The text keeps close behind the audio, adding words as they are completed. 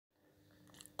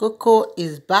Coco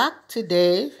is back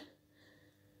today,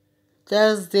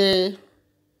 Thursday,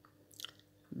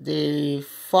 the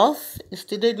 4th. Is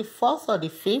today the 4th or the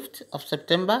 5th of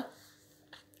September?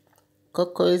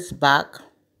 Coco is back.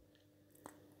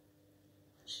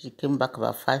 She came back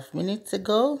about 5 minutes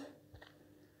ago.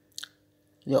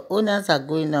 Your owners are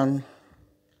going on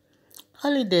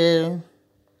holiday.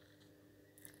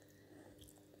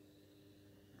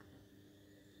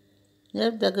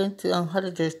 Yep, they're going on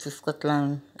holidays to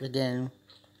Scotland again.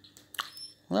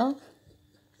 Well,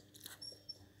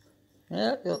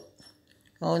 yeah, your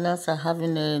owners are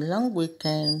having a long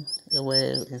weekend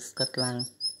away in Scotland.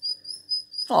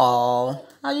 Oh,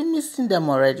 are you missing them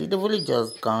already? They've only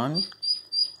just gone.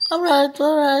 Alright,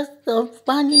 stop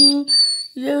panic.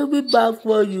 They'll be back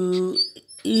for you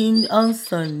on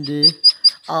Sunday.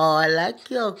 Oh, I like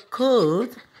your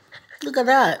coat. Look at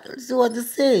that. Let's see what it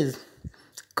says.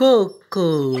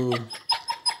 Coco.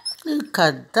 Look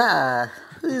at that.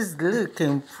 He's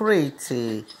looking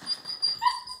pretty.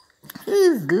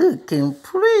 He's looking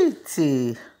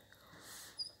pretty.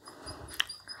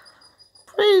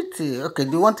 Pretty. Okay,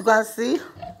 do you want to go and see?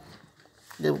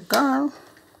 They've gone.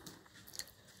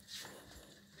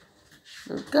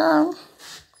 They've gone.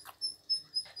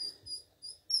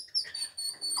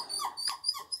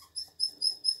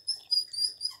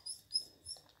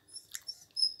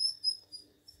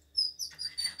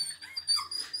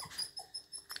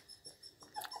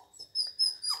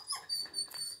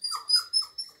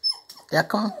 Yeah,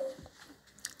 come on.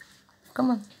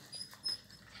 Come on.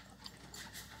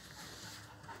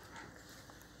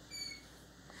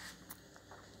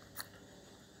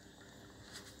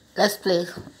 Let's play.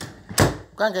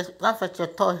 Go and fetch your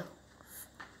toy.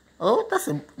 Oh, that's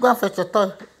it. Go and fetch your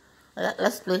toy. Yeah,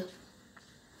 let's play.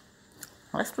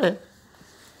 Let's play.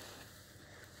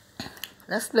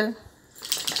 Let's play.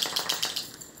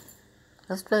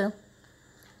 Let's play.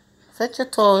 Fetch your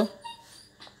toy.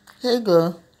 Here you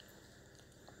go.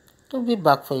 We'll be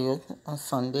back for you on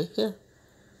Sunday here.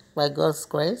 By God's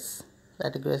grace. By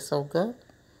the grace of God.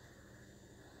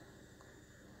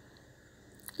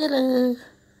 Hello.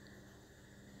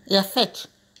 Yeah, fetch.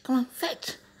 Come on,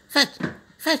 fetch. Fetch.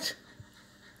 Fetch.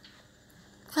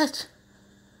 Fetch.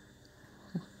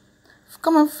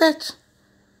 Come on, fetch.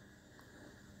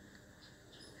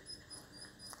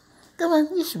 Come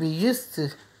on, you should be used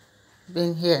to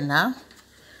being here now.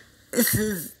 This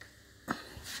is...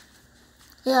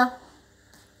 Yeah.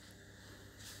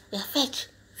 Yeah, fetch.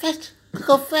 Fetch.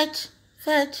 Go fetch.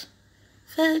 Fetch.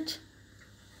 Fetch.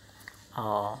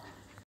 Oh.